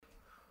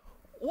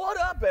What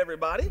up,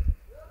 everybody?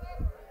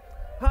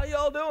 How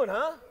y'all doing,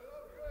 huh?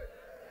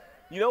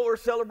 You know what we're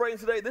celebrating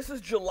today? This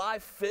is July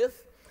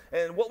 5th,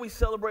 and what we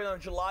celebrate on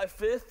July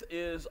 5th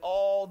is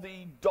all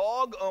the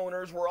dog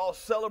owners. We're all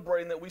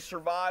celebrating that we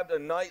survived a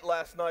night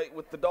last night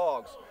with the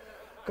dogs.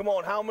 Come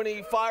on, how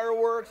many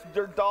fireworks,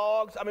 they're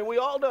dogs? I mean, we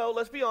all know,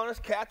 let's be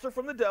honest, cats are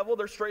from the devil.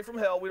 They're straight from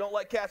hell. We don't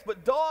like cats,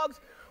 but dogs,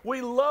 we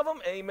love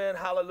them. Amen,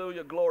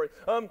 hallelujah, glory.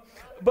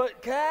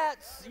 But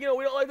cats, we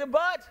don't like them,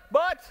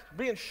 but,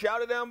 being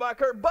shouted down by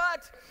Kurt,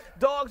 but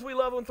dogs, we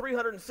love them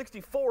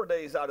 364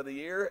 days out of the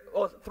year.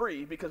 Well,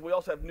 3, because we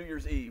also have New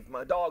Year's Eve.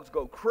 My dogs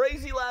go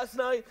crazy last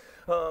night.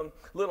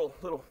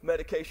 Little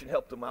medication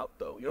helped them out,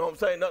 though. You know what I'm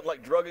saying? Nothing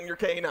like drugging your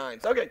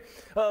canines. Okay,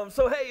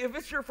 so hey, if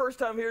it's your first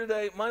time here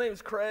today, my name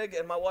is Craig,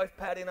 and my wife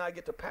Patty and I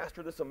get to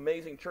pastor this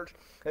amazing church.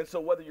 And so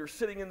whether you're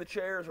sitting in the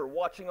chairs or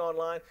watching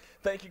online,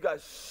 thank you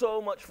guys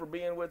so much for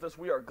being with us.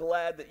 We are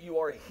glad that you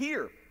are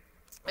here.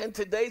 And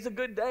today's a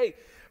good day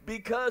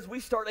because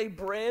we start a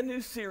brand new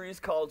series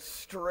called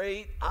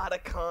Straight Outta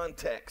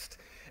Context.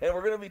 And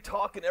we're going to be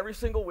talking every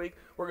single week.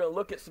 We're going to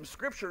look at some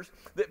scriptures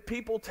that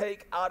people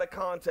take out of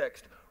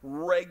context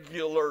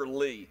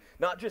regularly.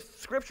 Not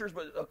just scriptures,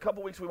 but a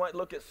couple weeks we might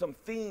look at some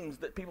themes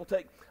that people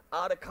take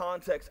out of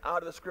context, out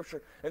of the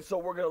scripture. And so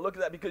we're going to look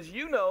at that because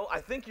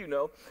I think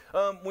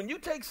when you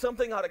take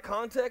something out of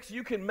context,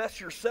 you can mess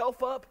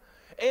yourself up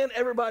and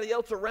everybody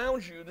else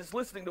around you that's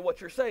listening to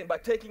what you're saying by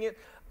taking it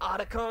out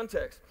of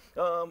context.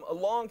 A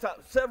long time,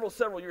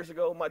 several years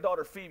ago, my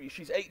daughter Phoebe,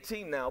 she's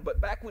 18 now,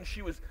 but back when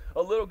she was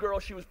a little girl,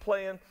 she was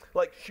playing,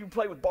 she would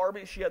play with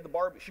Barbie. She did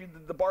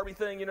the Barbie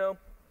thing,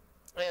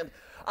 And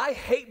I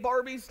hate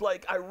Barbies,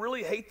 I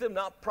really hate them,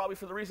 not probably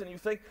for the reason you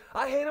think.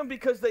 I hate them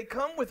because they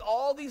come with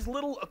all these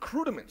little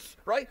accoutrements,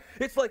 right?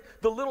 It's like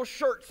the little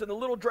shirts and the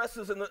little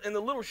dresses and the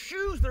little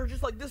shoes, they're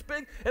just like this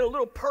big, and a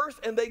little purse,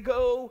 and they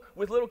go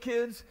with little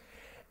kids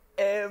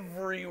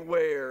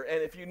everywhere.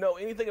 And if you know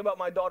anything about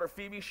my daughter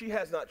Phoebe, she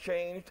has not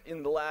changed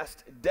in the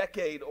last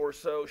decade or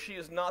so. She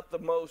is not the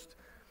most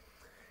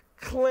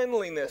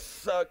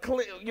cleanliness,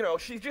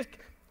 she's just,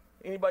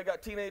 anybody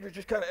got teenagers,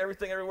 just kind of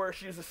everything everywhere.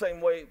 She was the same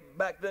way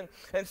back then.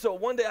 And so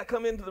one day I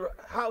come into the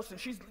house and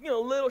she's,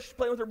 little, she's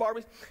playing with her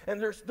Barbies, and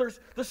there's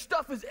the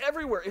stuff is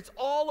everywhere. It's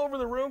all over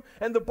the room,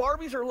 and the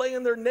Barbies are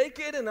laying there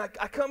naked, and I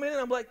come in and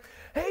I'm like,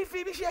 hey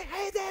Phoebe, she's like,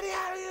 hey Daddy,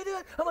 how are you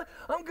doing? I'm like,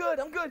 I'm good.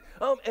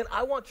 And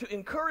I want to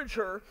encourage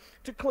her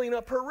to clean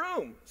up her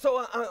room.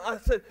 So I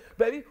said,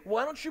 baby,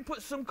 why don't you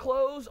put some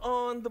clothes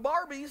on the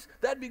Barbies?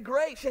 That'd be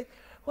great. She said,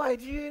 why,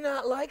 do you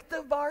not like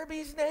the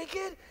Barbies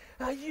naked?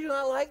 You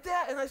not like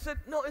that? And I said,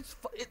 no, it's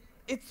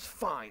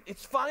fine.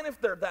 It's fine if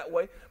they're that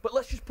way, but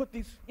let's just put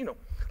these,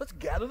 let's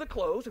gather the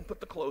clothes and put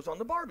the clothes on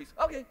the Barbies.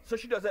 Okay, so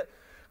she does that.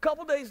 A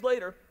couple days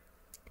later,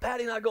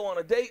 Patty and I go on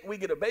a date. We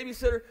get a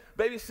babysitter.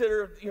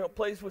 Babysitter,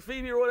 plays with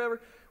Phoebe or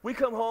whatever. We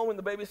come home and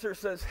the babysitter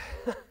says,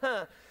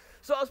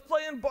 so I was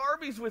playing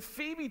Barbies with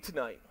Phoebe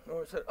tonight. And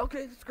I said,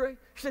 okay, that's great.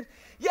 She said,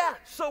 yeah,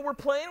 so we're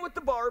playing with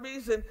the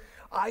Barbies, and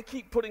I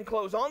keep putting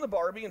clothes on the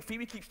Barbie, and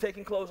Phoebe keeps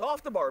taking clothes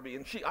off the Barbie.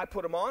 And I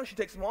put them on, she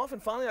takes them off,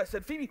 and finally I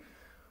said, Phoebe,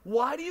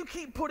 why do you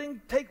keep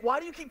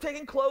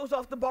taking clothes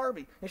off the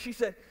Barbie? And she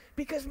said,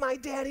 because my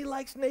daddy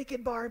likes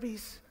naked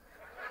Barbies.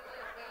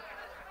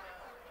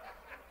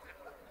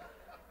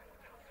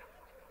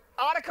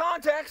 Out of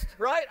context,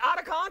 right? Out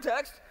of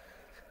context.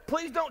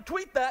 Please don't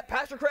tweet that.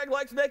 Pastor Craig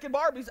likes naked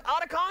Barbies.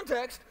 Out of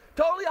context.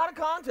 Totally out of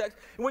context.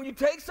 When you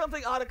take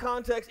something out of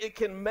context, it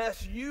can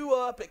mess you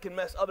up. It can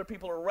mess other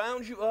people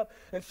around you up.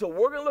 And so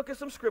we're going to look at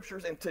some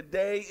scriptures, and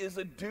today is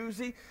a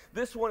doozy.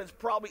 This one is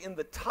probably in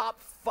the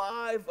top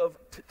 5 of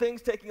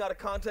things taking out of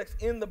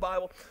context in the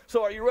Bible.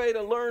 So are you ready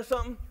to learn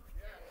something?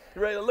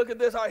 You ready to look at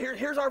this? All right,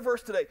 here's our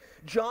verse today.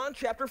 John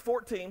chapter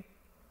 14,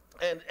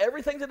 and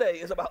everything today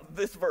is about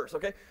this verse,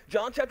 okay?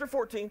 John chapter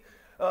 14,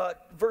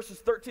 verses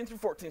 13 through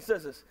 14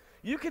 says this.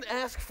 You can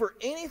ask for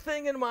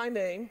anything in my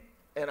name,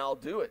 and I'll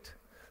do it,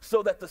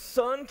 so that the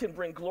Son can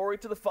bring glory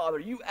to the Father.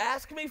 You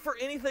ask me for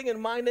anything in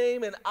my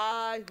name, and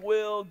I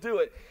will do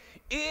it.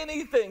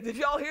 Anything. Did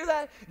y'all hear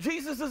that?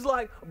 Jesus is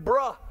like,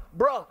 bruh,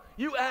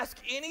 you ask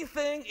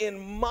anything in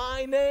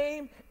my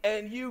name,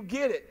 and you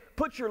get it.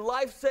 Put your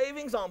life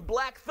savings on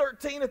black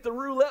 13 at the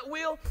roulette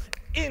wheel,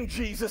 in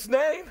Jesus'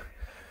 name.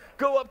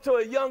 Go up to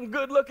a young,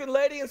 good-looking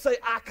lady and say,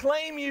 I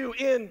claim you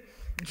in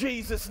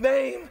Jesus'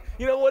 name.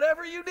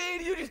 Whatever you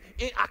need,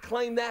 I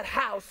claim that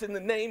house in the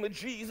name of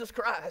Jesus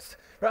Christ,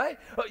 right?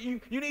 You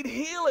need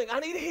healing.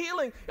 I need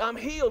healing. I'm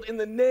healed in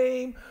the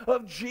name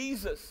of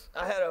Jesus.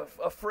 I had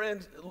a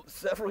friend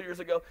several years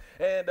ago,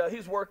 and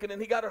he's working,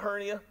 and he got a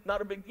hernia.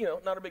 Not a big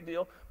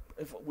deal.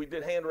 If we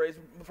did hand raise,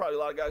 probably a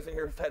lot of guys in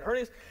here have had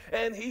hernias.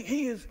 And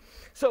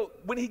so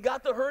when he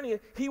got the hernia,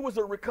 he was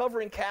a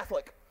recovering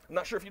Catholic. I'm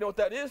not sure if you know what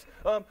that is,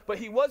 but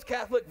he was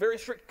Catholic, very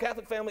strict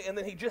Catholic family, and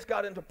then he just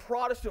got into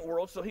Protestant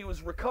world, so he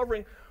was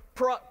recovering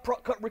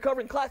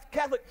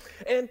Catholic.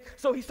 And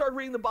so he started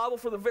reading the Bible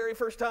for the very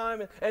first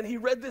time, and he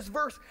read this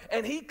verse,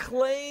 and he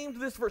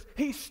claimed this verse.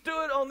 He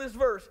stood on this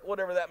verse,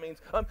 whatever that means.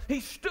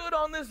 He stood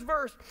on this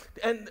verse,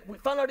 and we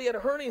found out he had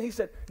a hernia, and he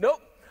said, nope,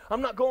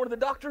 I'm not going to the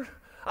doctor.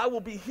 I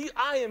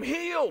am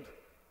healed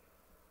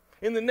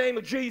in the name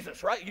of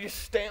Jesus, right? You just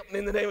stamped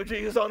in the name of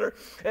Jesus on her,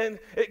 and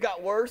it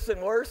got worse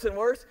and worse and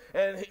worse,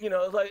 and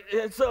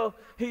and so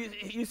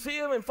you see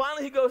him, and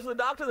finally he goes to the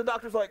doctor. The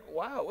doctor's like,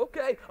 wow,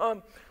 okay,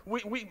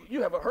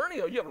 you have a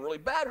hernia. You have a really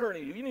bad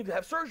hernia. You need to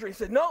have surgery. He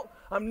said, no,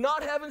 I'm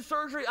not having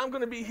surgery. I'm going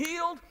to be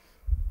healed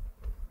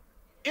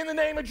in the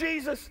name of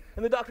Jesus.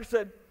 And the doctor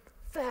said,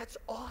 that's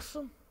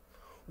awesome.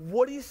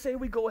 What do you say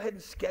we go ahead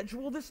and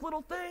schedule this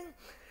little thing?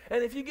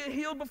 And if you get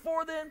healed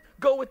before then,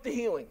 go with the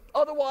healing.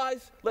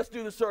 Otherwise, let's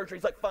do the surgery.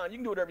 He's like, fine, you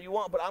can do whatever you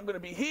want, but I'm going to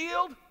be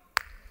healed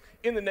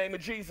in the name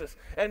of Jesus.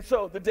 And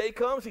so the day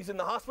comes, he's in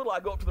the hospital. I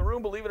go up to the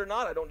room, believe it or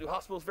not. I don't do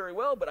hospitals very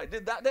well, but I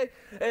did that day.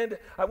 And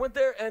I went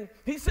there, and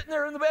he's sitting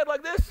there in the bed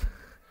like this.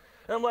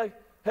 And I'm like,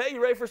 hey,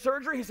 you ready for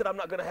surgery? He said, I'm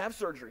not going to have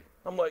surgery.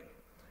 I'm like,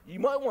 you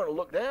might want to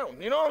look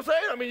down. You know what I'm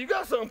saying? I mean, you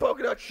got something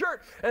poking out your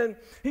shirt. And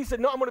he said,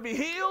 no, I'm going to be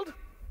healed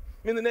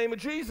in the name of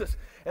Jesus.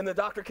 And the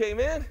doctor came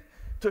in,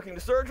 took him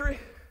to surgery,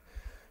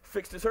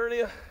 fixed his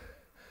hernia.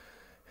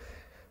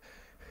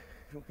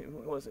 He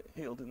wasn't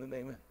healed in the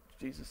name of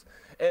Jesus.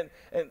 And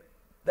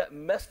that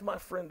messed my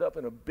friend up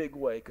in a big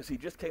way because he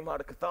just came out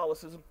of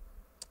Catholicism.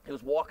 He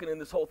was walking in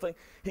this whole thing.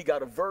 He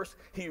got a verse.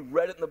 He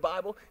read it in the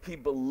Bible. He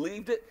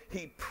believed it.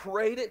 He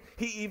prayed it.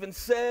 He even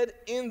said,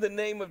 in the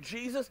name of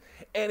Jesus.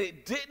 And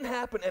it didn't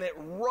happen, and it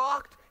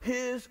rocked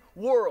his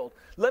world.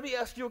 Let me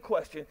ask you a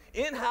question.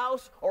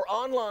 In-house or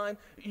online,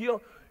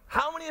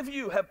 how many of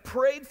you have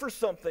prayed for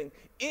something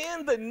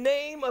in the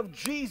name of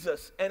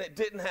Jesus and it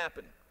didn't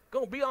happen?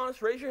 Go, be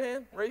honest. Raise your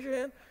hand. Raise your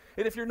hand.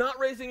 And if you're not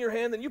raising your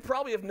hand, then you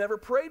probably have never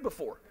prayed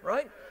before,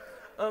 right?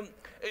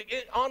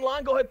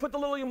 Online, go ahead, put the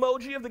little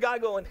emoji of the guy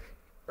going,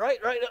 right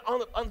on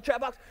the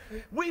chat box.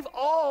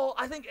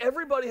 I think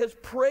everybody has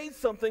prayed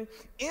something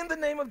in the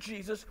name of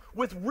Jesus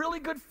with really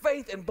good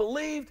faith and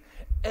believed,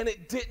 and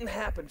it didn't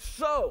happen.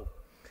 So,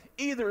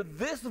 either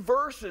this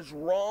verse is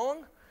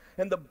wrong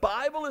and the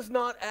Bible is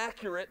not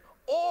accurate,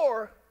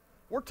 or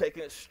we're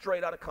taking it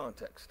straight out of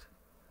context.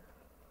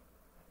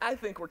 I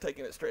think we're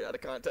taking it straight out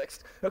of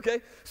context,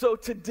 okay? So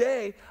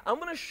today, I'm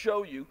going to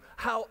show you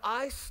how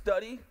I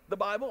study the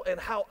Bible and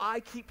how I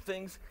keep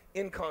things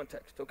in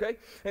context, okay?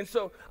 And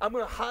so I'm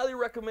going to highly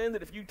recommend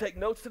that if you take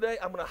notes today,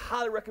 I'm going to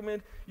highly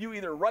recommend you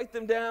either write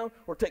them down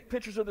or take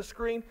pictures of the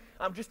screen.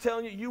 I'm just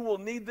telling you, you will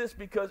need this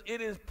because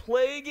it is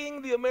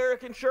plaguing the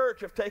American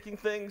church of taking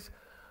things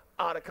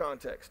out of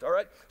context, all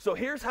right? So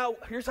here's how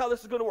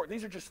this is going to work.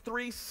 These are just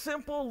 3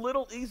 simple,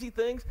 little, easy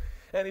things.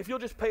 And if you'll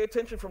just pay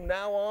attention from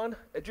now on,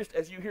 just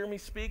as you hear me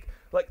speak,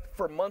 like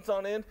for months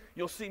on end,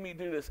 you'll see me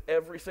do this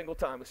every single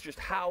time. It's just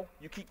how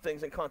you keep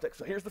things in context.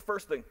 So here's the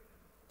first thing.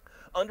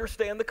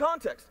 Understand the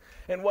context.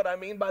 And what I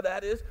mean by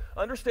that is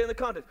understand the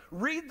context.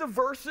 Read the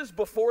verses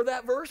before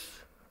that verse.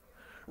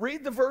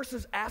 Read the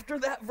verses after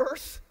that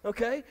verse,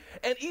 okay?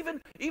 And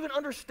even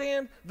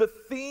understand the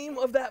theme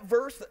of that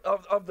verse,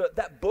 of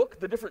that book,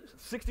 the different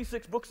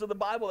 66 books of the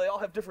Bible. They all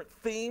have different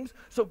themes,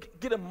 so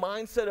get a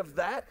mindset of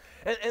that.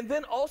 And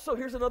then also,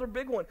 here's another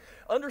big one.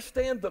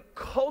 Understand the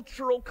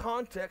cultural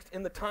context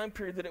in the time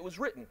period that it was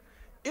written.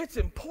 It's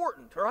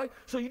important, all right?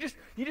 So you just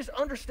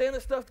understand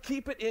that stuff,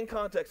 keep it in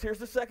context. Here's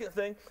the second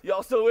thing.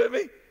 Y'all still with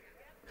me?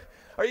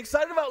 Are you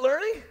excited about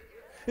learning?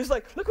 It's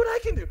like, look what I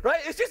can do, right?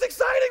 It's just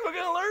exciting. We're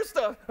going to learn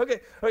stuff. Okay,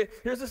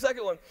 here's the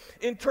second one.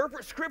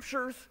 Interpret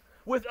scriptures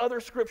with other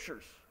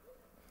scriptures.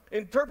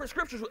 Interpret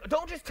scriptures.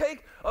 Don't just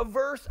take a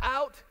verse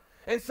out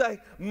and say,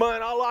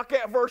 man, I like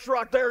that verse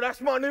right there. That's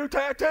my new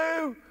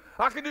tattoo.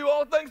 I can do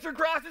all things through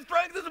Christ who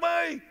strengthens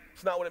me.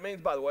 It's not what it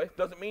means, by the way. It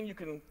doesn't mean you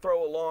can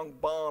throw a long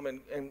bomb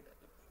and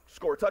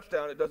score a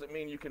touchdown. It doesn't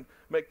mean you can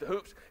make the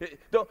hoops.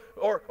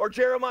 Or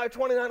Jeremiah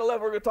 29:11. We're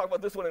going to talk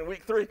about this one in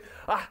week 3.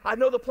 I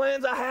know the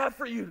plans I have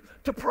for you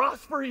to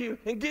prosper you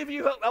and give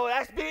you hope. Oh,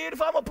 that's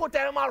beautiful. I'm going to put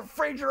that in my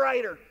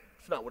refrigerator.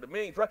 It's not what it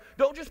means, right?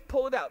 Don't just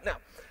pull it out. Now,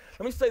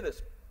 let me say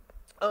this.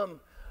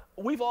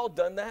 We've all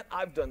done that.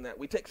 I've done that.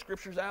 We take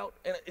scriptures out,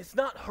 and it's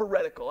not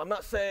heretical. I'm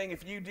not saying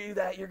if you do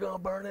that, you're going to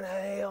burn in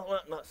hell.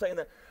 I'm not saying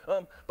that.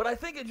 But I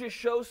think it just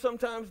shows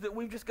sometimes that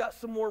we've just got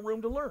some more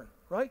room to learn,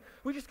 right?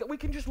 We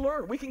can just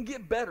learn. We can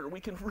get better.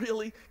 We can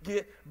really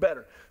get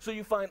better. So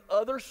you find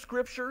other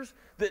scriptures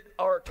that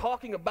are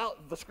talking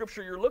about the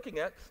scripture you're looking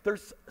at.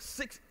 There's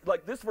 6,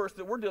 like this verse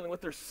that we're dealing with,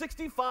 there's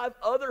 65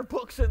 other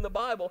books in the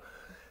Bible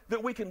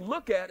that we can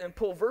look at and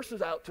pull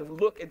verses out to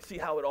look and see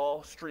how it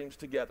all streams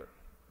together.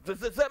 Does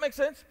that make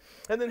sense?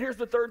 And then here's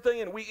the third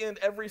thing, and we end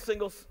every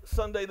single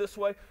Sunday this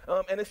way,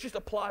 and it's just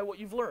apply what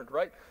you've learned,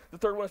 right? The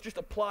third one is just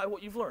apply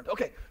what you've learned.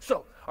 Okay,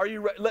 so are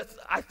you ready?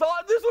 I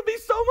thought this would be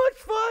so much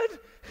fun.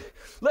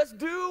 Let's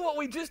do what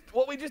we just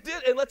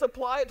did, and let's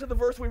apply it to the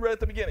verse we read at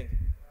the beginning.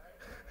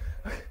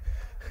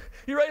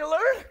 You ready to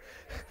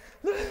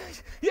learn?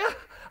 Yeah,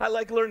 I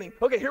like learning.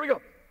 Okay, here we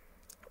go.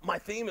 My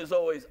theme is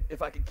always,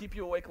 if I can keep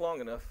you awake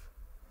long enough,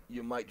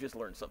 you might just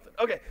learn something.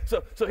 Okay,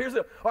 so here's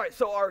the, all right,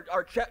 so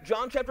our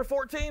John chapter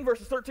 14,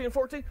 verses 13 and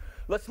 14.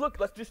 Let's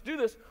just do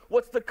this.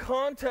 What's the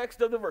context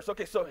of the verse?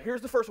 Okay, so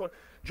here's the first one.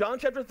 John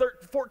chapter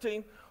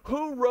 14,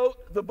 who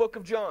wrote the book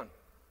of John?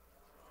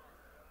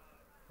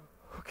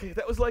 Okay,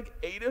 that was like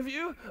 8 of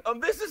you.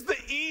 This is the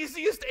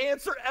easiest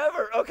answer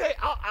ever. Okay,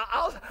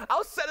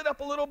 I'll set it up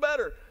a little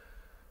better.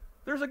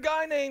 There's a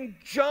guy named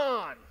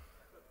John.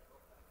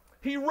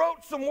 He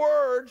wrote some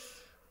words.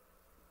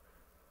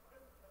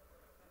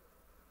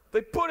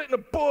 They put it in a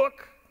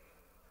book,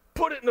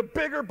 put it in a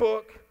bigger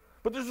book,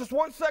 but there's this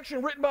one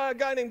section written by a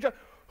guy named John.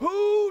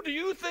 Who do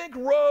you think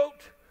wrote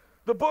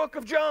the book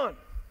of John?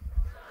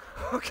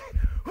 Okay,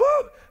 woo,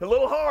 a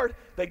little hard.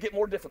 They get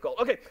more difficult.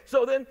 Okay,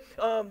 so then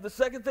the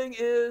second thing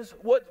is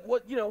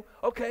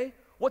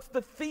what's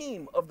the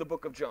theme of the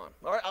book of John?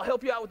 All right, I'll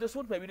help you out with this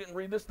one. Maybe you didn't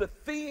read this. The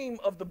theme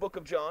of the book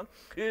of John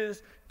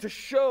is to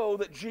show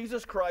that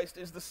Jesus Christ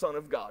is the Son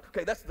of God.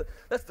 Okay, that's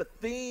the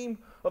theme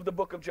of the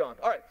book of John.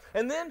 All right,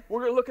 and then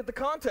we're going to look at the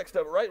context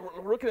of it, right?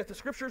 We're looking at the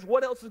scriptures.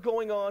 What else is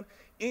going on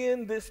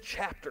in this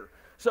chapter?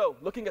 So,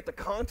 looking at the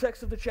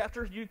context of the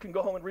chapter, you can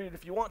go home and read it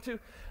if you want to.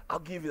 I'll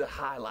give you the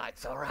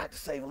highlights, all right, to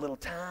save a little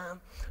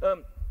time.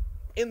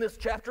 In this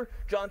chapter,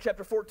 John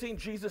chapter 14,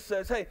 Jesus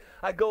says, hey,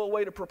 I go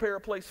away to prepare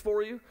a place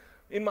for you.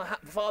 In my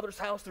Father's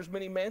house, there's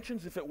many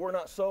mansions. If it were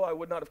not so, I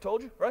would not have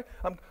told you, right?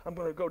 I'm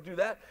going to go do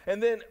that.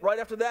 And then right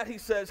after that, he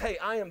says, hey,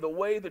 I am the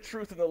way, the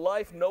truth, and the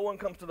life. No one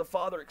comes to the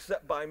Father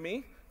except by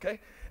me, okay?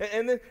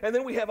 And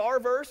then we have our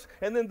verse.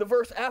 And then the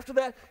verse after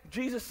that,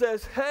 Jesus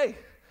says, hey,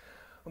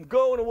 I'm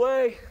going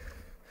away.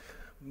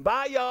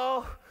 Bye,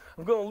 y'all.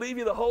 I'm going to leave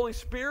you the Holy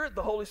Spirit.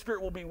 The Holy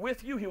Spirit will be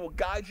with you. He will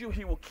guide you.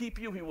 He will keep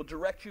you. He will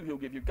direct you. He will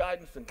give you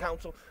guidance and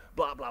counsel,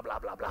 blah, blah, blah,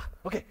 blah, blah.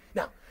 Okay,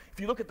 now, if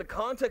you look at the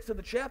context of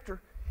the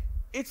chapter,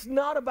 it's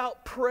not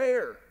about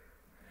prayer.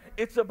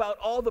 It's about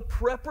all the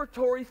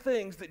preparatory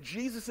things that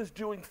Jesus is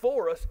doing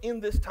for us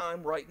in this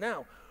time right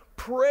now.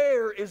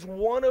 Prayer is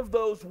one of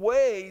those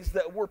ways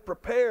that we're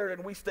prepared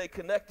and we stay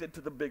connected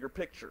to the bigger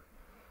picture.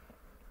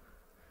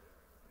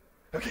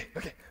 Okay.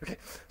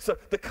 So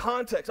the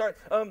context. All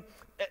right.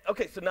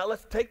 Okay, so now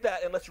let's take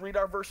that and let's read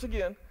our verse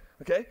again.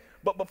 Okay?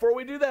 But before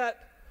we do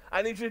that,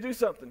 I need you to do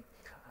something.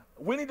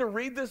 We need to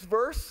read this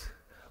verse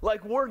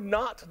like we're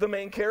not the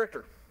main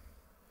character.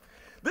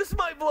 This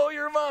might blow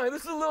your mind.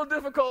 This is a little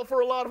difficult for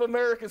a lot of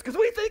Americans because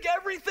we think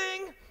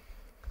everything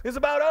is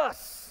about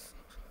us.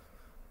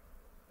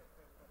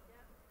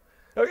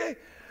 Okay?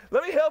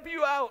 Let me help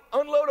you out.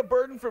 Unload a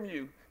burden from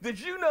you. Did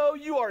you know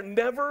you are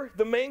never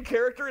the main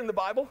character in the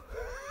Bible?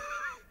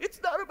 It's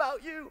not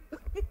about you.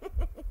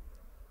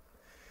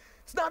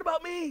 It's not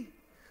about me.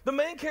 The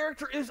main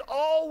character is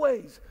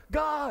always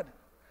God.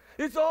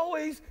 It's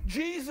always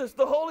Jesus,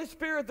 the Holy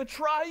Spirit, the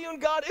triune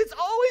God. It's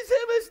always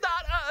him. It's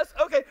not us.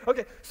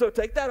 Okay. So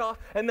take that off.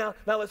 And now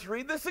let's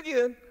read this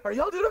again. Are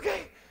y'all doing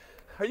okay?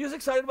 Are you as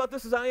excited about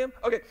this as I am?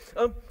 Okay.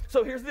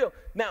 So here's the deal.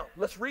 Now,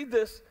 let's read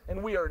this,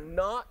 and we are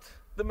not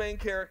the main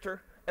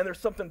character, and there's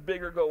something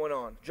bigger going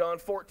on. John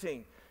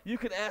 14. You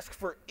can ask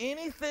for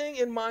anything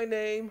in my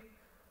name,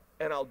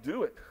 and I'll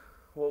do it.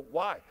 Well,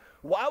 why?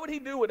 Why would he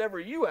do whatever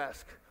you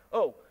ask?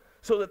 Oh,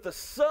 so that the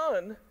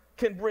Son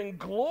can bring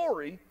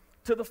glory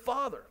to the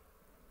Father.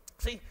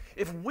 See,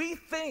 if we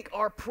think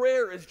our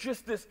prayer is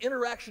just this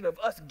interaction of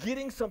us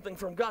getting something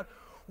from God,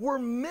 we're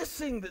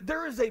missing that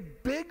there is a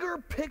bigger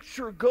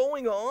picture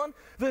going on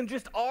than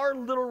just our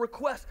little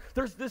request.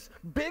 There's this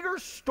bigger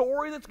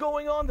story that's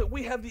going on that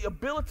we have the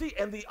ability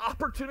and the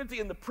opportunity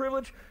and the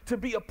privilege to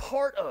be a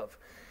part of.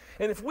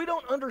 And if we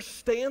don't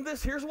understand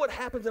this, here's what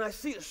happens, and I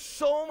see it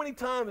so many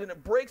times, and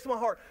it breaks my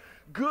heart.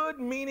 Good,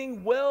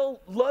 meaning,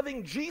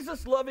 well-loving,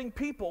 Jesus-loving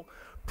people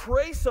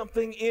pray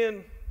something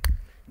in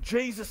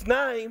Jesus'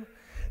 name,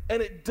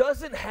 and it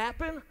doesn't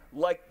happen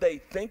like they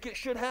think it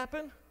should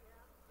happen,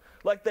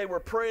 like they were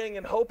praying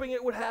and hoping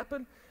it would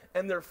happen,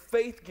 and their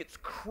faith gets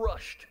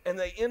crushed, and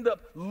they end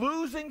up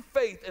losing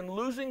faith and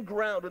losing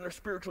ground in their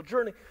spiritual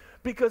journey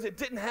because it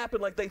didn't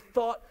happen like they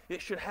thought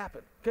it should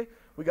happen, okay?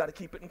 We got to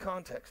keep it in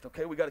context,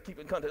 okay? We got to keep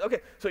it in context. Okay,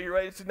 so you're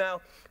ready to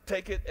now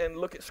take it and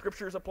look at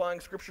scriptures, applying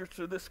scriptures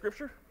to this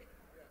scripture?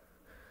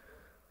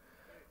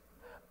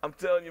 I'm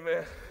telling you,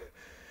 man,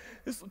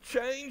 this will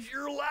change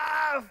your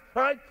life,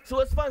 all right? So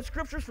let's find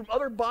scriptures from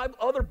other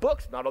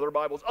books in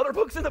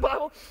the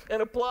Bible,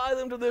 and apply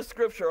them to this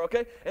scripture,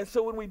 okay? And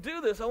so when we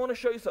do this, I want to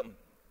show you something.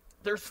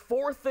 There's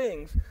 4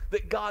 things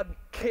that God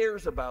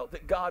cares about,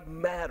 that God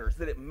matters,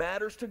 that it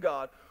matters to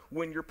God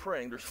when you're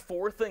praying. There's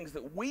 4 things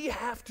that we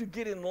have to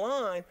get in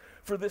line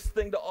for this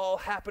thing to all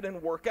happen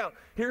and work out.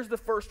 Here's the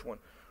first one.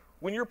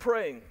 When you're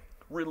praying,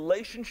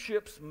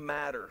 relationships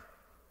matter.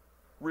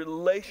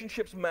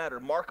 Relationships matter.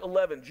 Mark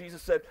 11,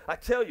 Jesus said, I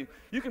tell you,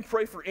 you can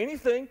pray for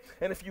anything,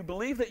 and if you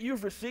believe that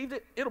you've received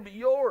it, it'll be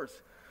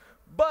yours.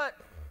 But,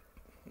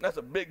 that's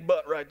a big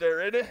but right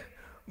there, isn't it?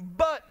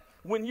 But,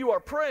 when you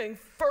are praying,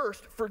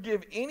 first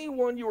forgive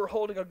anyone you are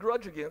holding a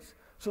grudge against,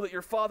 so that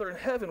your Father in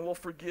heaven will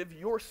forgive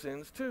your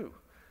sins too.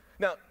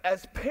 Now,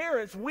 as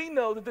parents, we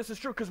know that this is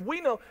true, because we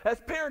know,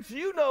 as parents,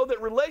 you know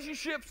that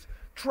relationships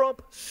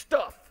trump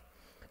stuff.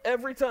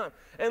 Every time.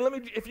 And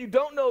if you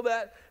don't know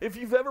that, if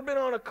you've ever been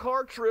on a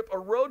car trip, a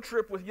road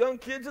trip with young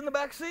kids in the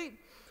back seat,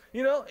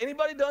 you know,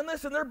 anybody done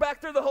this? And they're back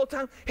there the whole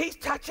time. He's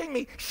touching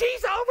me.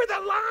 She's over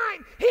the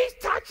line. He's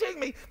touching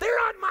me. They're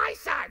on my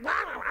side. Blah,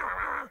 blah,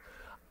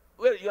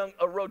 had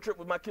a road trip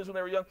with my kids when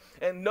they were young,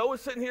 and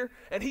Noah's sitting here,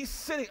 and he's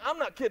sitting, I'm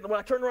not kidding, when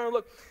I turn around and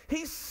look,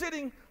 he's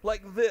sitting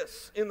like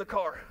this in the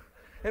car.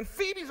 And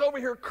Phoebe's over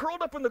here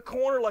curled up in the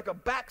corner like a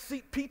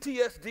backseat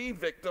PTSD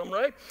victim,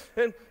 right?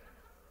 And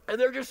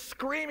they're just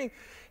screaming,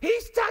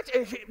 he's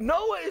touching.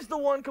 Noah is the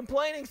one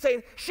complaining,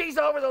 saying, she's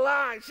over the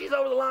line, she's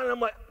over the line. And I'm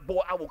like,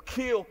 boy, I will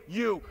kill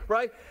you,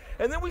 right?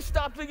 And then we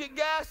stopped to get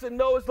gas, and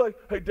Noah's like,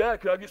 hey,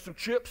 Dad, can I get some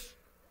chips?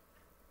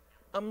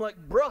 I'm like,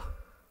 bruh,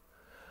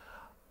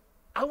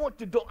 I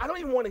don't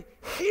even want to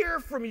hear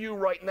from you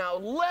right now,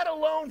 let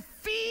alone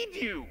feed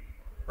you,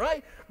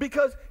 right?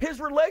 Because his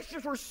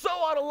relationships were so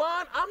out of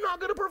line, I'm not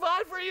going to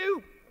provide for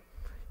you.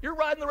 You're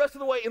riding the rest of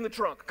the way in the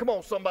trunk. Come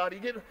on,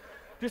 somebody.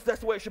 Just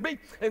that's the way it should be.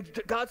 And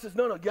God says,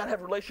 no, you got to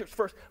have relationships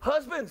first.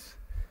 Husbands,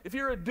 if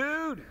you're a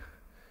dude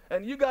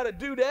and you got a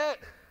dudette,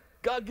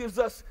 God gives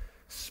us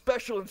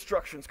special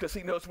instructions because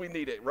he knows we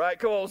need it, right?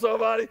 Come on,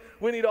 somebody.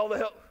 We need all the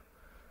help.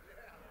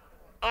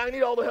 I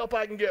need all the help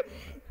I can get.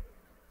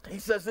 He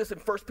says this in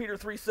 1 Peter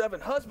 3:7.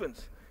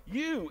 Husbands,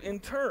 you in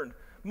turn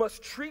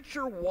must treat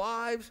your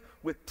wives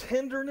with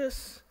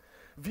tenderness,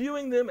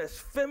 viewing them as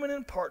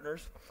feminine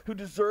partners who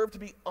deserve to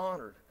be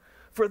honored.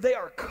 For they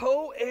are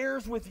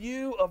co-heirs with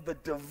you of the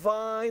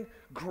divine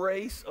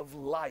grace of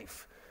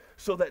life,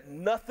 so that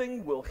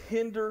nothing will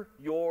hinder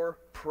your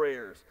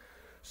prayers.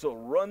 So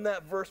run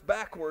that verse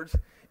backwards.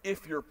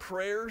 If your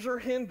prayers are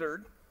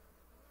hindered,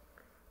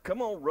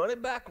 come on, run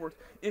it backwards.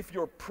 If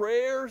your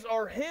prayers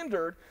are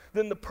hindered,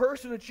 then the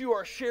person that you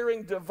are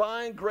sharing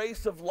divine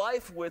grace of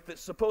life with,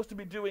 that's supposed to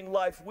be doing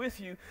life with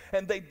you,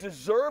 and they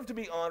deserve to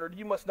be honored,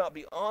 you must not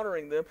be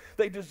honoring them.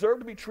 They deserve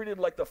to be treated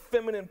like the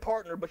feminine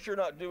partner, but you're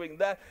not doing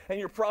that, and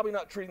you're probably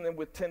not treating them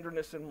with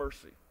tenderness and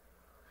mercy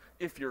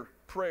if your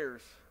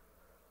prayers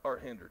are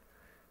hindered.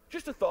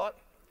 Just a thought.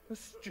 This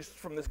is just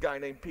from this guy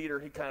named Peter.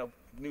 He kind of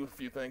knew a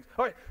few things.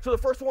 All right, so the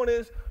first one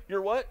is,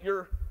 you're what?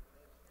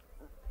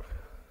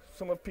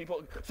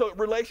 So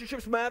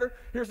relationships matter.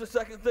 Here's the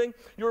second thing.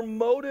 Your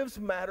motives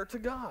matter to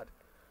God.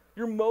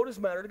 Your motives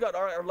matter to God.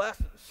 All right, our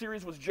last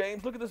series was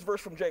James. Look at this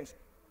verse from James.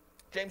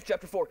 James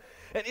chapter 4.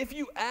 And if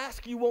you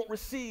ask, you won't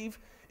receive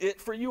it,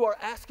 for you are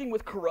asking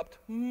with corrupt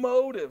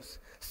motives,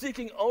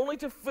 seeking only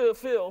to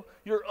fulfill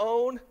your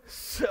own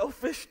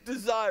selfish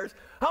desires.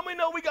 How many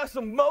know we got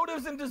some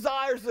motives and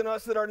desires in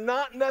us that are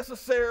not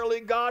necessarily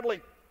godly?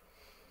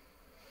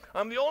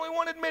 I'm the only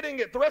one admitting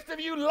it. The rest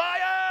of you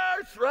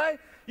liars, right?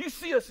 You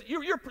see us,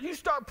 you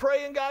start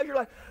praying, guys, you're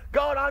like,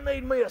 God, I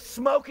need me a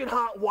smoking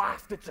hot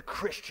wife that's a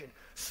Christian.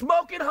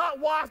 Smoking hot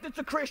wife that's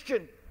a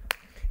Christian.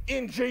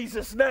 In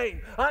Jesus'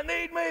 name. I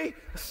need me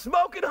a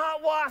smoking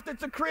hot wife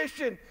that's a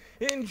Christian.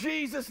 In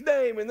Jesus'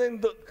 name. And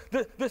then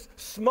this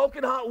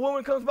smoking hot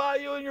woman comes by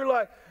you and you're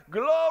like,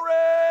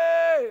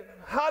 glory,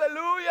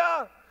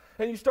 hallelujah.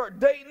 And you start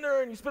dating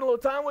her and you spend a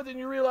little time with her and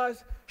you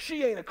realize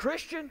she ain't a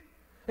Christian.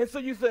 And so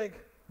you think,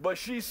 but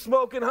she's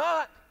smoking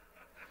hot.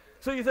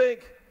 So you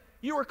think,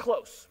 you were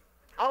close.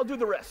 I'll do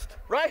the rest,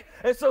 right?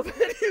 And so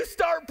then you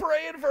start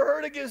praying for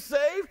her to get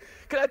saved.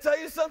 Can I tell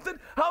you something?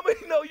 How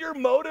many know your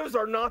motives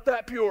are not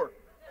that pure?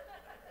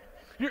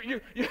 You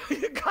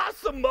got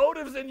some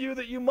motives in you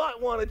that you might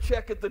want to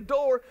check at the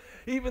door,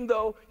 even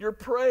though you're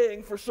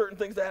praying for certain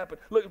things to happen.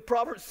 Look,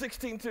 Proverbs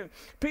 16:2.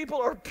 People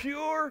are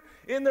pure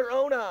in their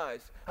own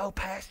eyes. Oh,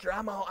 Pastor,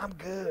 I'm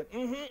good.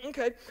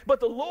 Okay. But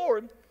the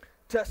Lord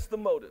tests the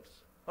motives.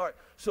 All right.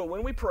 So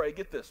when we pray,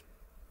 get this.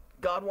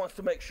 God wants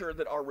to make sure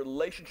that our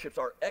relationships,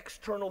 our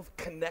external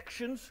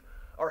connections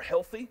are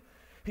healthy.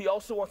 He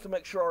also wants to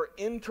make sure our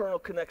internal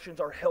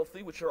connections are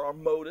healthy, which are our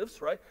motives,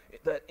 right?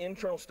 That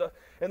internal stuff.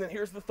 And then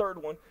here's the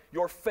third one.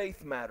 Your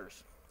faith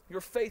matters.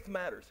 Your faith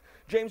matters.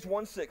 James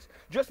 1:6.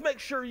 Just make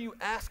sure you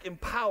ask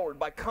empowered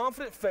by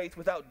confident faith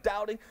without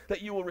doubting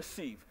that you will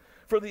receive.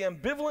 For the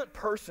ambivalent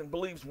person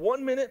believes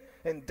 1 minute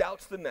and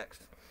doubts the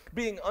next.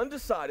 Being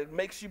undecided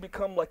makes you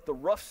become like the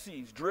rough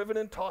seas, driven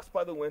and tossed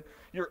by the wind.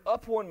 You're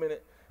up 1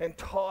 minute and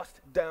tossed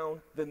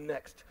down the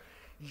next.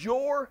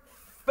 Your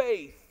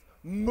faith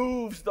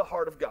moves the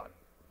heart of God.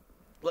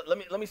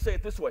 Let me say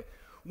it this way.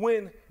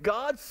 When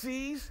God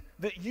sees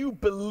that you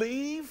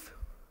believe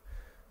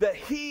that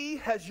he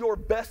has your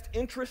best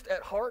interest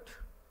at heart,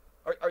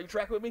 are you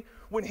tracking with me?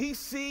 When he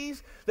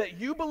sees that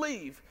you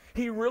believe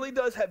he really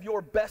does have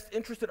your best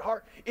interest at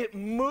heart, it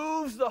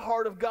moves the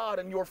heart of God,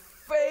 and your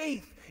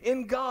faith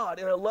in God,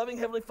 in a loving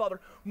Heavenly Father,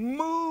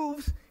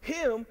 moves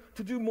him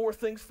to do more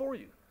things for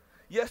you.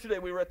 Yesterday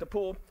we were at the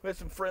pool. We had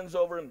some friends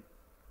over, and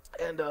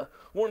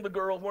one of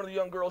the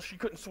young girls, she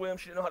couldn't swim.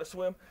 She didn't know how to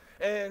swim,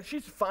 and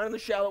she's fine in the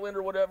shallow end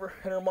or whatever.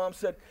 And her mom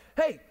said,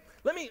 "Hey,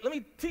 let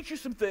me teach you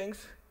some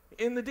things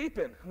in the deep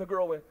end." And the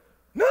girl went,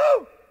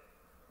 "No,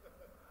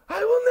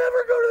 I will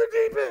never go to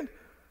the deep end.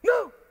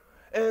 No."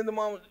 And the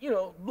mom,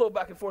 blow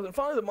back and forth. And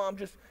finally, the mom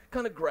just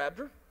kind of grabbed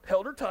her,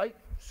 held her tight,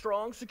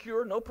 strong,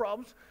 secure, no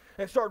problems,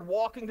 and started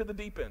walking to the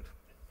deep end.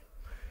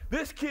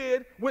 This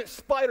kid went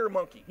spider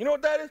monkey. You know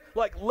what that is?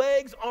 Like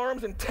legs,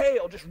 arms, and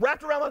tail just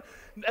wrapped around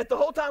at the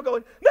whole time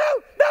going, "No,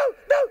 no,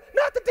 no,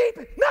 not the deep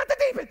end, not the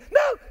deep end,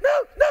 no,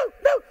 no, no,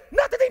 no,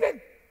 not the deep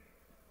end."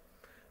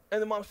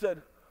 And the mom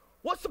said,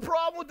 what's the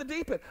problem with the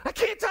deep end? I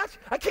can't touch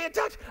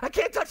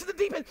the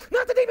deep end,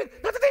 not the deep end,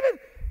 not the deep end.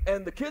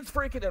 And the kid's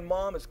freaking, and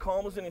mom, as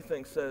calm as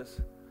anything,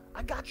 says,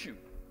 I got you.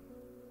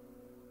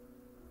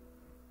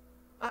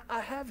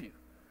 I have you.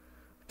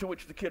 To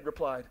which the kid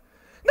replied,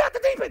 not the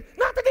deep end,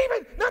 not the deep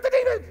end, not the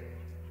deep end.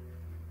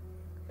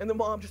 And the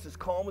mom, just as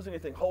calm as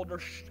anything, holding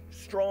her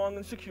strong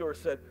and secure,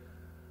 said,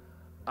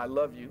 I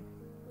love you.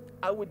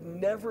 I would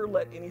never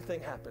let anything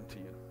happen to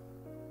you.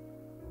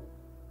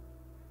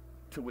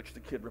 To which the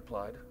kid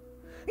replied,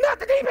 not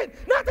the deep end,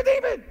 not the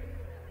deep end.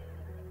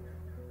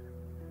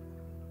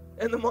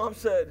 And the mom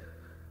said,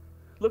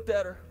 looked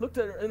at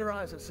her in her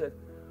eyes and said,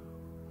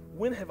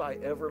 when have I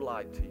ever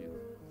lied to you?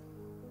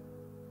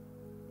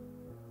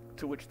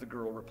 To which the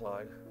girl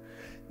replied,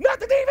 not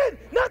the deep end,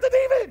 not the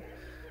deep end.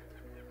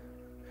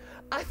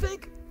 I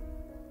think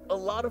a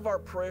lot of our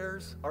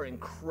prayers are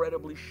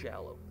incredibly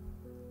shallow.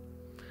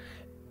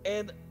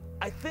 And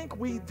I think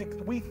we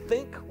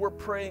think we're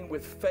praying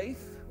with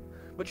faith,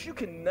 but you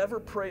can never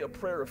pray a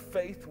prayer of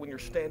faith when you're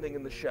standing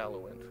in the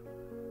shallow end.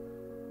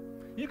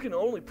 You can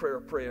only pray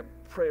a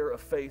prayer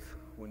of faith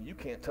when you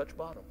can't touch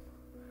bottom,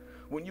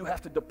 when you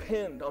have to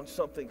depend on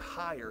something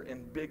higher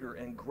and bigger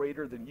and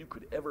greater than you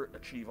could ever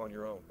achieve on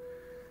your own.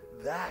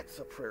 That's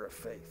a prayer of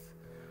faith.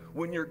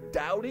 When you're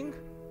doubting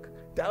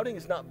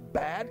is not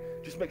bad.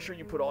 Just make sure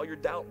you put all your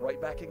doubt right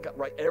back in God.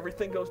 Right,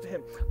 everything goes to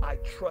Him. I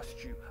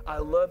trust you. I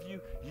love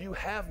you. You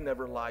have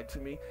never lied to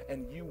me,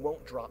 and you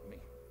won't drop me.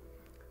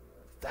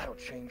 That'll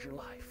change your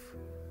life.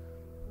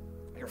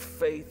 Your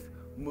faith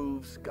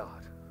moves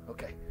God.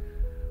 Okay,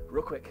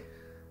 real quick,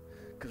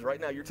 because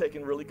right now you're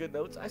taking really good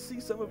notes. I see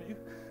some of you,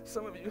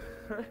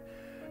 right?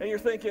 And you're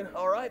thinking,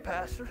 all right,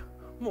 Pastor,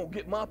 I'm going to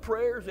get my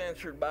prayers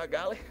answered, by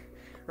golly,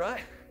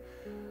 right?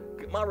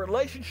 Get my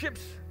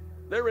relationships,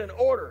 they're in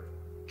order.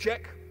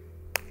 Check.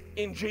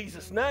 In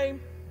Jesus'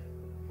 name.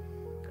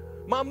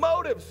 My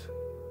motives,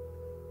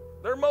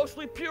 they're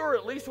mostly pure,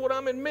 at least what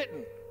I'm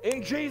admitting.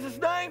 In Jesus'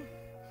 name.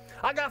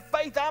 I got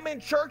faith. I'm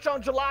in church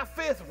on July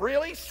 5th.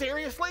 Really?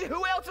 Seriously?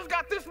 Who else has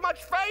got this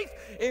much faith?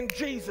 In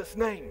Jesus'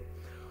 name.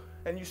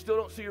 And you still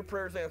don't see your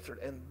prayers answered.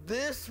 And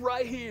this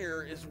right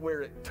here is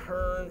where it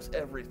turns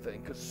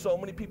everything, because so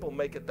many people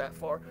make it that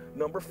far.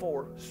 Number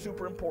 4,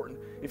 super important.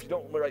 If you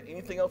don't write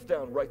anything else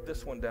down, write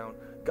this one down.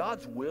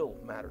 God's will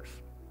matters.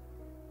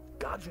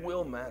 God's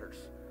will matters.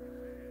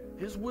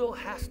 His will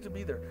has to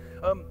be there.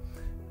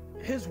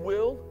 His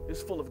will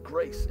is full of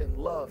grace and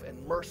love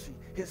and mercy.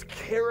 His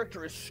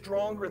character is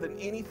stronger than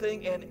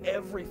anything and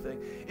everything.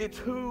 It's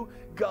who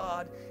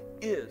God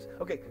is.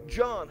 Okay,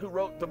 John, who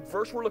wrote the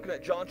verse we're looking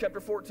at, John chapter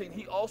 14,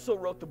 he also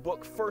wrote the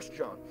book 1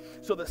 John.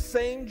 So the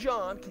same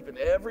John, keeping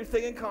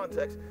everything in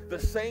context, the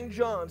same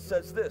John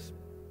says this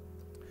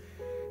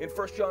in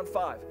 1 John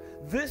 5.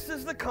 This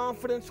is the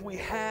confidence we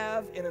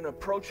have in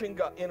approaching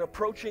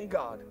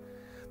God,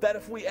 that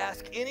if we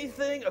ask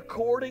anything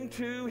according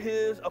to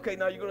His, okay,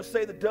 now you're going to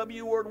say the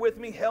W word with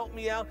me, help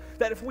me out,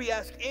 that if we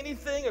ask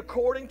anything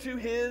according to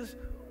His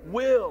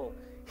will,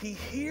 He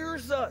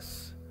hears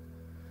us.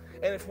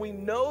 And if we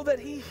know that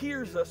He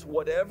hears us,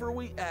 whatever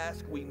we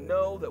ask, we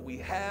know that we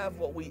have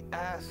what we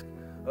ask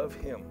of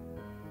Him.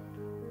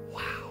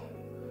 Wow.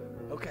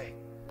 Okay.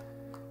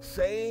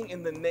 Saying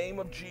in the name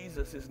of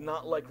Jesus is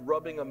not like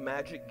rubbing a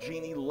magic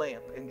genie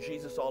lamp and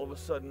Jesus all of a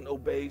sudden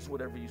obeys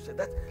whatever you said.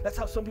 That's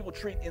how some people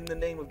treat in the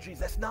name of Jesus.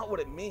 That's not what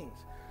it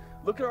means.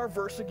 Look at our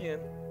verse again,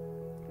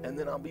 and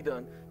then I'll be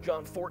done.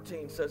 John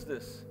 14 says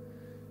this.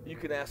 You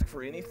can ask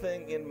for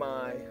anything in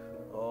my,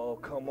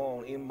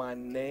 in my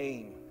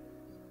name,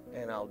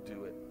 and I'll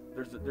do it.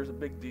 There's a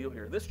big deal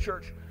here. This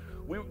church,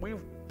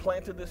 we've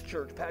planted this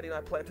church, Patty and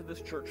I planted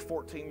this church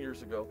 14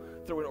 years ago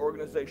through an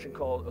organization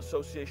called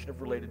Association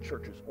of Related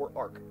Churches, or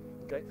ARC,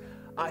 okay?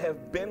 I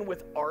have been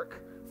with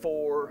ARC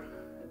for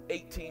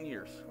 18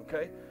 years,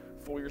 okay?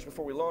 4 years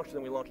before we launched, and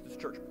then we launched this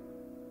church.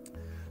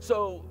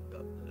 So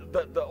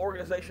the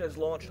organization has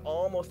launched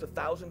almost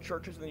 1,000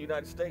 churches in the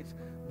United States.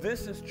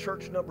 This is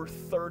church number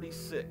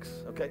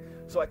 36, okay?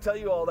 So I tell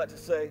you all that to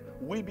say,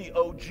 we be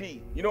OG.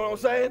 You know what I'm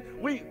saying?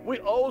 We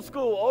old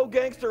school, old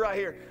gangster right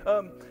here.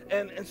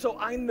 And so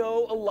I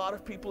know a lot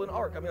of people in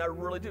ARC. I mean, I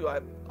really do. I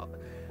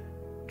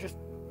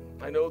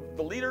know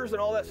the leaders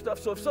and all that stuff.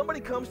 So if somebody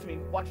comes to me,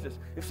 watch this.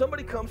 If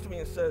somebody comes to me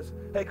and says,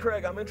 hey,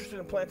 Craig, I'm interested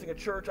in planting a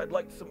church. I'd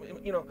like some,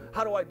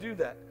 how do I do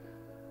that?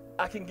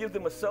 I can give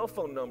them a cell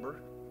phone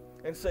number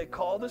and say,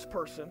 call this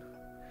person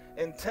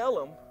and tell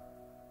them,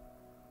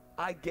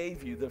 I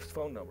gave you this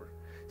phone number.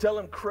 Tell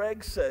them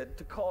Craig said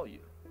to call you.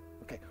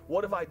 Okay,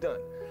 what have I done?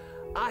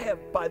 I have,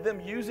 by them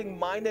using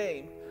my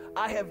name,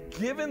 I have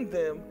given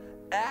them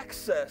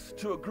access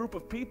to a group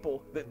of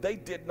people that they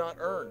did not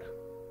earn.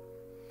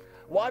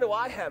 Why do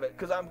I have it?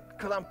 Because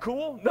I'm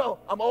cool? No,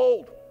 I'm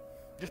old.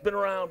 Just been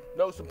around,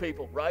 know some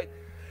people, right?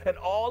 And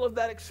all of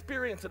that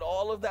experience and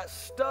all of that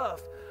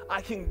stuff I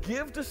can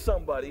give to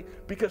somebody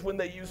because when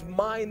they use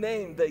my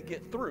name, they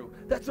get through.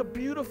 That's a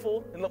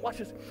beautiful, and watch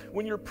this,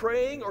 when you're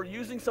praying or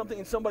using something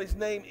in somebody's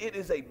name, it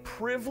is a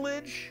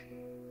privilege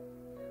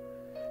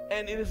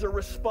and it is a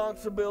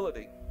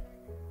responsibility.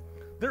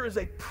 There is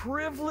a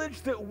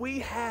privilege that we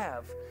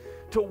have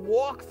to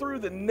walk through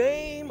the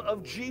name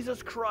of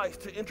Jesus Christ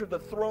to enter the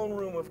throne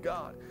room of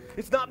God.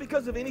 It's not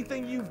because of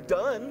anything you've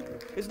done.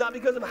 It's not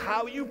because of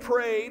how you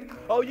prayed.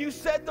 Oh, you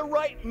said the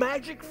right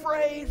magic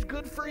phrase.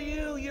 Good for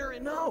you.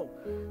 No.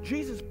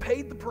 Jesus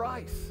paid the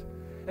price.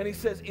 And he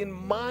says, in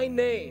my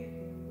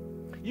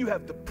name, you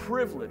have the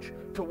privilege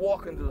to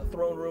walk into the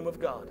throne room of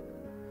God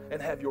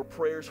and have your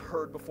prayers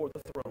heard before the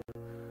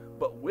throne.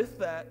 But with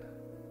that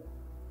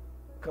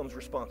comes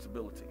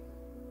responsibility.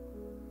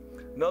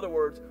 In other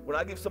words, when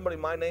I give somebody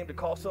my name to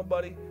call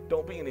somebody,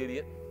 don't be an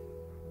idiot.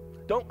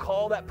 Don't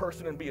call that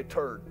person and be a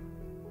turd.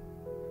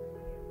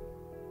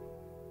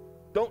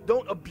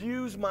 Don't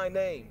abuse my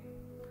name.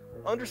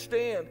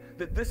 Understand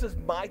that this is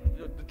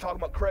talking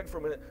about Craig for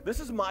a minute, this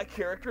is my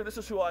character, this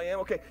is who I am.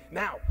 Okay,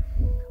 now,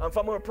 if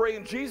I'm going to pray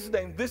in Jesus'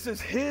 name, this is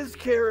his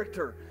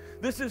character.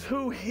 This is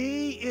who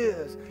he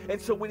is.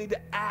 And so we need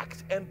to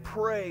act and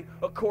pray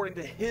according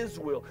to his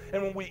will.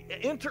 And when we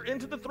enter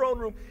into the throne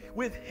room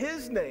with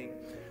his name,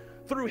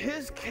 through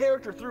his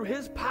character, through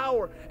his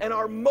power, and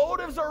our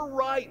motives are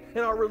right,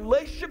 and our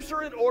relationships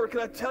are in order, can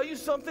I tell you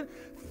something?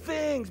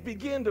 Things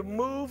begin to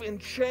move and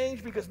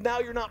change, because now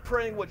you're not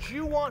praying what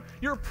you want,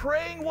 you're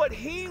praying what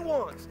he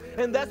wants.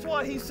 And that's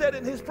why he said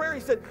in his prayer,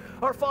 he said,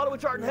 our Father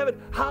which art in heaven,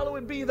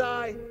 hallowed be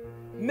thy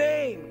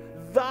name.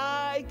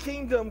 Thy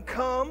kingdom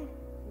come,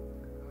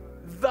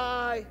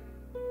 thy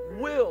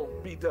will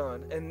be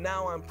done. And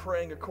now I'm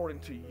praying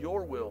according to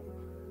your will.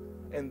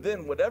 And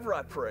then whatever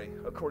I pray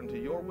according to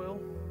your will,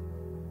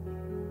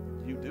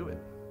 you do it.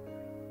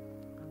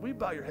 Will you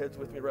bow your heads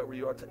with me right where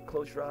you are?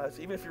 Close your eyes.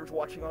 Even if you're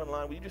watching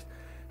online, will you just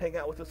hang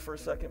out with us for a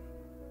second?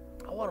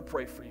 I want to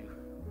pray for you.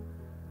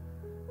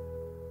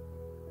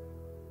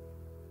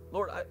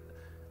 Lord, I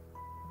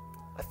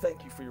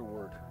thank you for your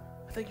word.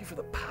 I thank you for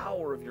the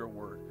power of your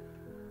word.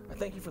 I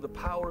thank you for the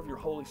power of your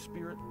Holy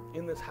Spirit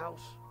in this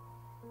house.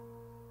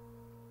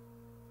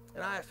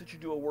 And I ask that you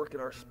do a work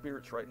in our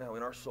spirits right now,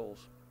 in our souls.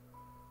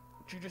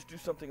 That you just do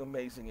something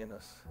amazing in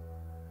us.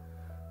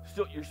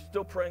 You're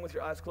still praying with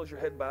your eyes closed, your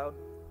head bowed.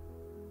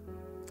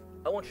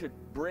 I want you to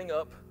bring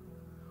up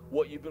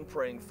what you've been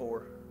praying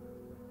for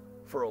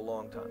a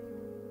long time.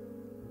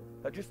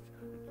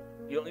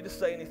 You don't need to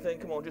say anything.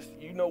 Come on,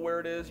 you know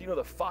where it is. You know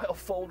the file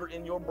folder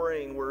in your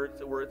brain where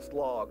it's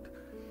logged.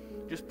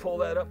 Just pull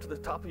that up to the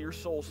top of your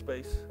soul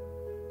space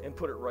and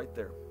put it right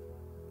there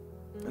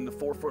in the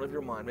forefront of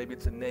your mind. Maybe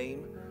it's a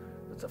name,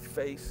 it's a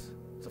face,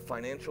 it's a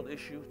financial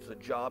issue, it's a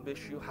job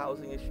issue,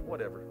 housing issue,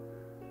 whatever.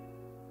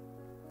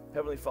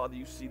 Heavenly Father,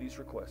 you see these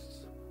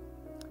requests.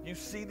 You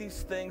see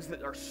these things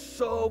that are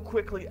so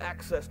quickly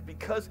accessed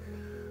because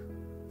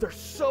they're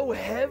so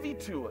heavy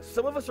to us.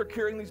 Some of us are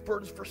carrying these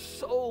burdens for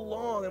so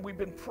long, and we've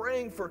been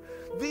praying for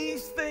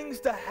these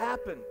things to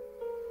happen.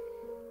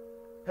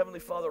 Heavenly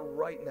Father,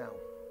 right now,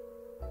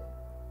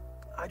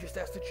 I just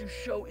ask that you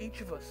show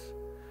each of us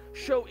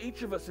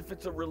if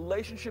it's a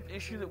relationship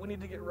issue that we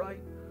need to get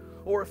right,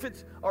 or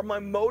are my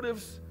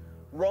motives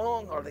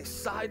wrong? Are they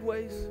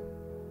sideways?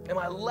 Am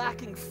I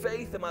lacking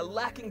faith? Am I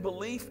lacking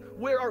belief?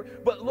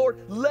 But Lord,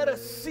 let us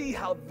see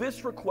how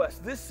this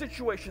request, this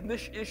situation,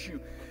 this issue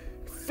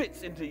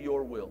fits into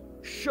your will.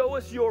 Show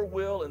us your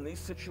will in these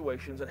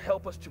situations and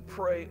help us to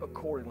pray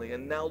accordingly.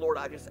 And now, Lord,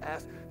 I just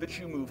ask that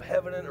you move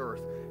heaven and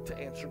earth to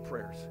answer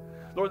prayers.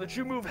 Lord, that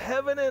you move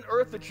heaven and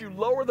earth, that you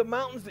lower the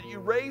mountains, that you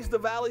raise the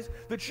valleys,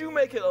 that you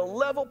make it a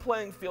level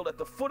playing field at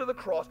the foot of the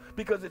cross,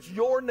 because it's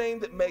your name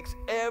that makes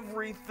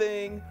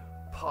everything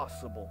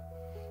possible.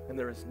 And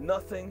there is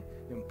nothing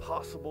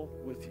impossible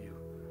with you.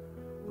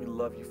 We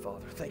love you,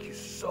 Father. Thank you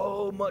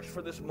so much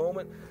for this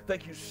moment.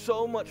 Thank you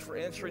so much for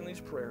answering these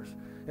prayers.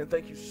 And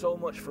thank you so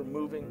much for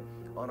moving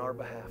on our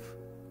behalf.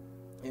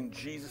 In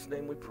Jesus'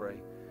 name we pray.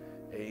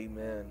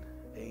 Amen.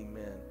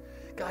 Amen.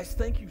 Guys,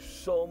 thank you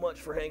so much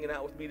for hanging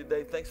out with me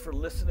today. Thanks for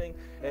listening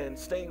and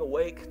staying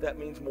awake. That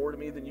means more to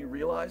me than you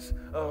realize.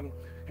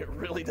 It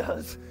really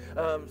does.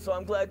 So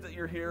I'm glad that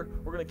you're here.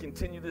 We're going to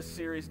continue this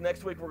series.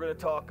 Next week, we're going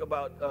to talk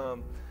about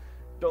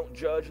don't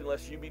judge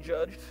unless you be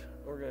judged.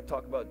 We're going to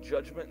talk about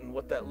judgment and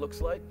what that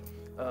looks like.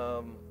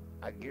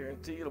 I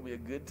guarantee it'll be a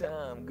good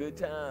time,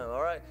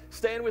 All right,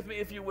 stand with me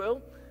if you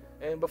will.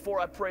 And before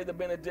I pray the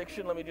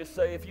benediction, let me just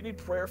say, if you need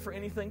prayer for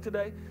anything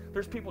today,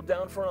 there's people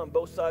down front on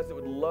both sides that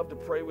would love to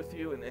pray with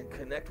you and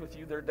connect with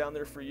you. They're down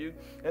there for you.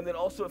 And then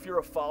also, if you're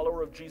a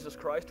follower of Jesus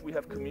Christ, we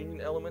have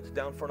communion elements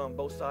down front on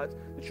both sides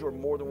that you are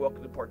more than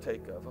welcome to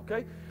partake of,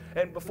 okay?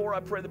 And before I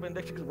pray the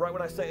benediction, because right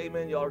when I say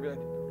amen, y'all are going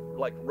to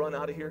run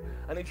out of here.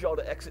 I need y'all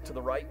to exit to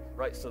the right?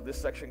 So this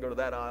section go to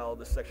that aisle,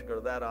 this section go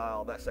to that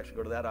aisle, that section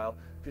go to that aisle,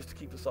 just to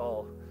keep us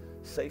all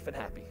safe and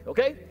happy,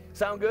 okay?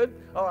 Sound good?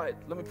 All right,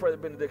 let me pray the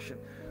benediction.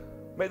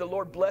 May the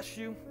Lord bless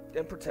you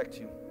and protect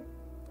you.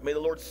 May the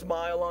Lord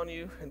smile on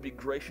you and be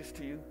gracious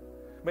to you.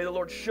 May the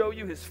Lord show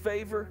you his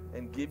favor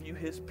and give you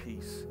his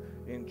peace.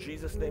 In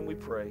Jesus' name we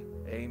pray.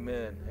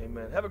 Amen.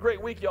 Amen. Have a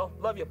great week, y'all.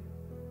 Love you.